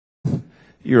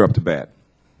You're up to bat.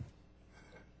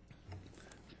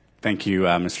 Thank you,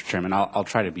 Mr. Chairman. I'll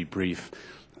try to be brief.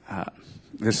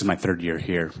 This is my third year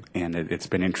here, and it's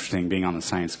been interesting being on the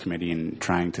Science Committee and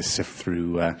trying to sift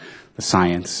through the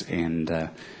science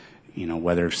and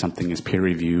whether something is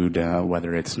peer-reviewed,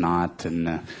 whether it's not, and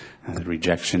the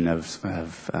rejection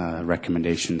of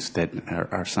recommendations that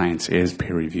our science is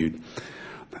peer-reviewed.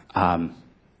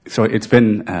 So it's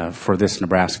been, for this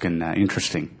Nebraskan,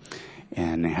 interesting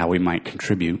and how we might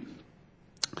contribute,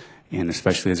 and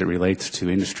especially as it relates to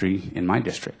industry in my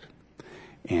district.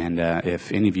 And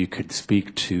if any of you could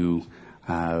speak to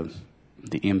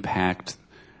the impact,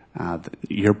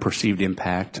 your perceived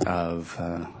impact of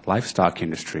livestock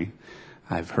industry.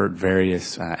 I've heard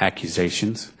various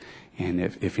accusations, and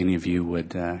if any of you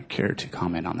would care to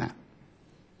comment on that.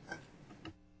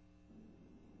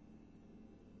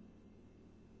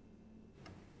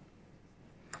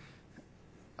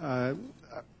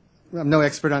 I'm no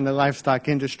expert on the livestock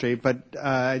industry, but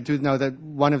I do know that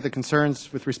one of the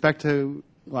concerns with respect to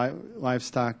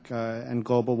livestock and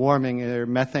global warming are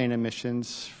methane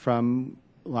emissions from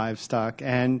livestock.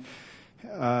 And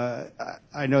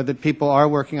I know that people are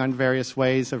working on various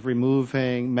ways of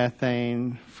removing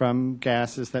methane from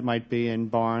gases that might be in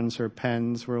barns or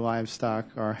pens where livestock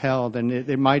are held. And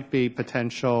there might be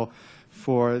potential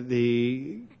for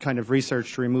the kind of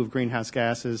research to remove greenhouse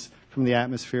gases from the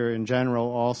atmosphere in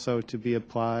general also to be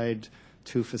applied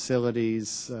to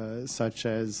facilities such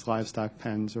as livestock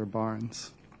pens or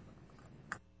barns.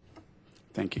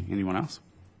 Thank you. Anyone else?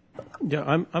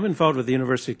 Yeah, I'm involved with the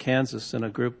University of Kansas in a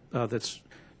group that's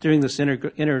doing this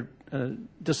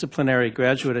interdisciplinary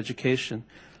graduate education,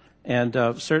 and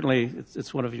certainly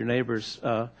it's one of your neighbors.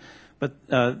 But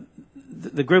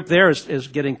the group there is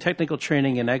getting technical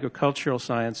training in agricultural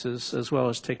sciences as well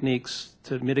as techniques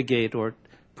to mitigate or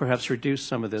perhaps reduce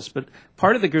some of this. But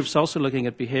part of the group's also looking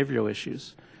at behavioral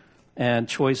issues and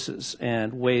choices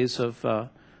and ways of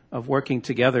working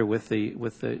together with the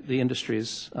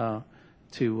industries to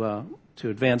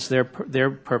advance their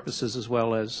purposes as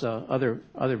well as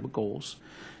other goals.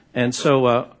 And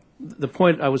so the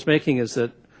point I was making is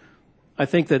that I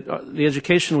think that the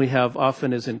education we have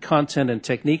often is in content and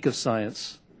technique of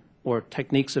science or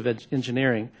techniques of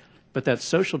engineering, but that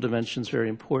social dimension is very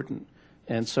important.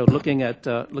 And so looking at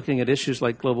issues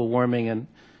like global warming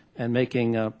and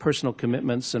making personal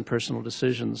commitments and personal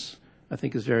decisions, I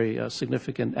think is a very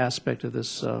significant aspect of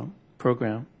this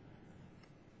program.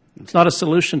 It's not a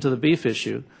solution to the beef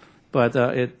issue, but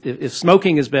if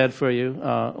smoking is bad for you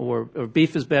or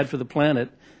beef is bad for the planet,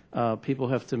 people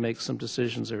have to make some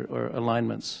decisions or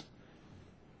alignments.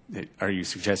 Are you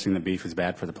suggesting that beef is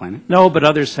bad for the planet? No, but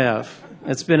others have.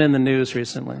 It's been in the news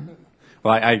recently.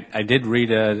 Well, I did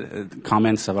read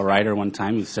comments of a writer one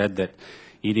time who said that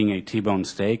eating a T-bone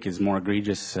steak is more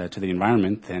egregious to the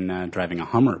environment than driving a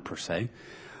Hummer, per se.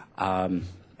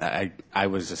 I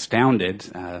was astounded.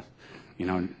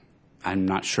 I'm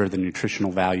not sure the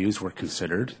nutritional values were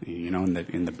considered, in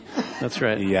the That's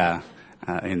right.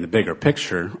 In the bigger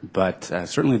picture. But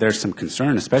certainly there's some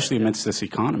concern, especially amidst this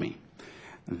economy,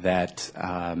 that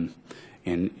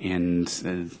in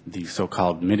the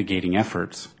so-called mitigating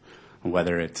efforts,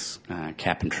 whether it's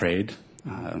cap and trade,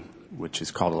 which is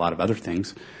called a lot of other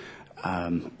things,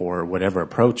 or whatever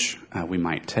approach we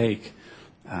might take,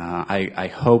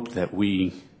 I hope that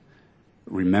we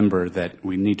remember that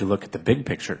we need to look at the big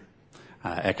picture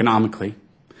economically,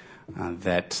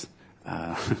 that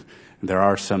there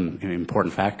are some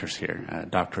important factors here.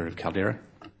 Dr. Caldera?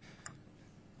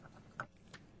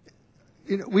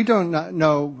 We don't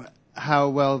know how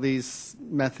well these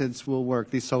methods will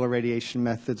work, these solar radiation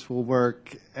methods will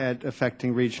work at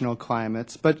affecting regional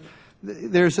climates. But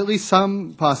there's at least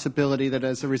some possibility that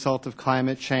as a result of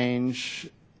climate change,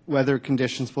 weather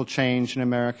conditions will change in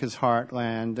America's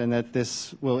heartland and that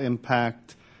this will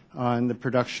impact on the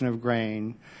production of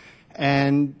grain.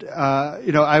 And,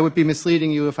 I would be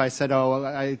misleading you if I said, oh,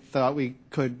 I thought we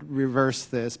could reverse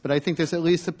this. But I think there's at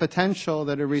least a potential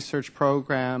that a research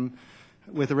program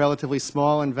with a relatively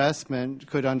small investment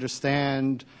could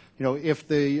understand, if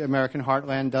the American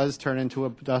heartland does turn into a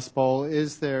dust bowl,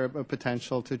 is there a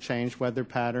potential to change weather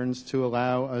patterns to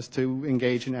allow us to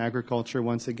engage in agriculture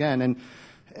once again?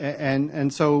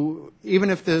 And so even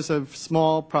if there's a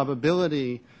small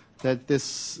probability that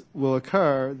this will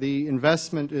occur, the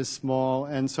investment is small,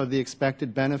 and so the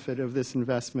expected benefit of this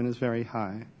investment is very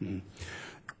high. Mm-hmm.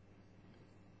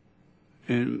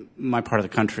 In my part of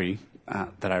the country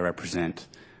that I represent,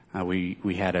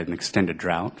 we had an extended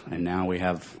drought, and now we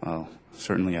have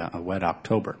certainly a wet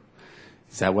October.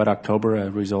 Is that wet October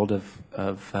a result of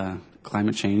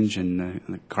climate change and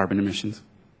the carbon emissions?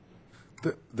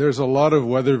 There's a lot of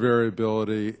weather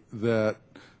variability that,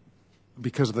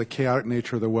 because of the chaotic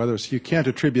nature of the weather, so you can't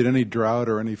attribute any drought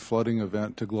or any flooding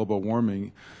event to global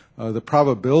warming. The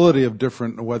probability of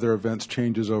different weather events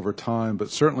changes over time,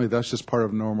 but certainly that's just part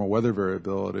of normal weather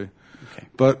variability. Okay.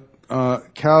 But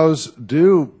cows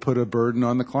do put a burden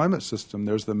on the climate system.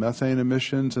 There's the methane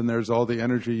emissions, and there's all the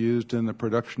energy used in the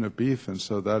production of beef, and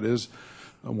so that is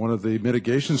one of the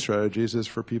mitigation strategies is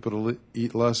for people to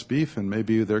eat less beef, and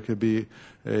maybe there could be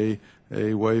a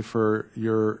way for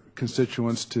your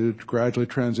constituents to gradually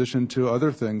transition to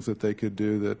other things that they could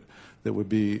do that would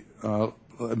be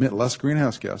emit less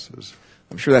greenhouse gases.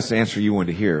 I'm sure that's the answer you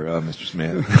wanted to hear, Mr.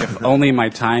 Smith. If only my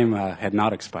time had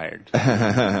not expired.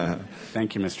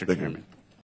 Thank you, Mr. Chairman.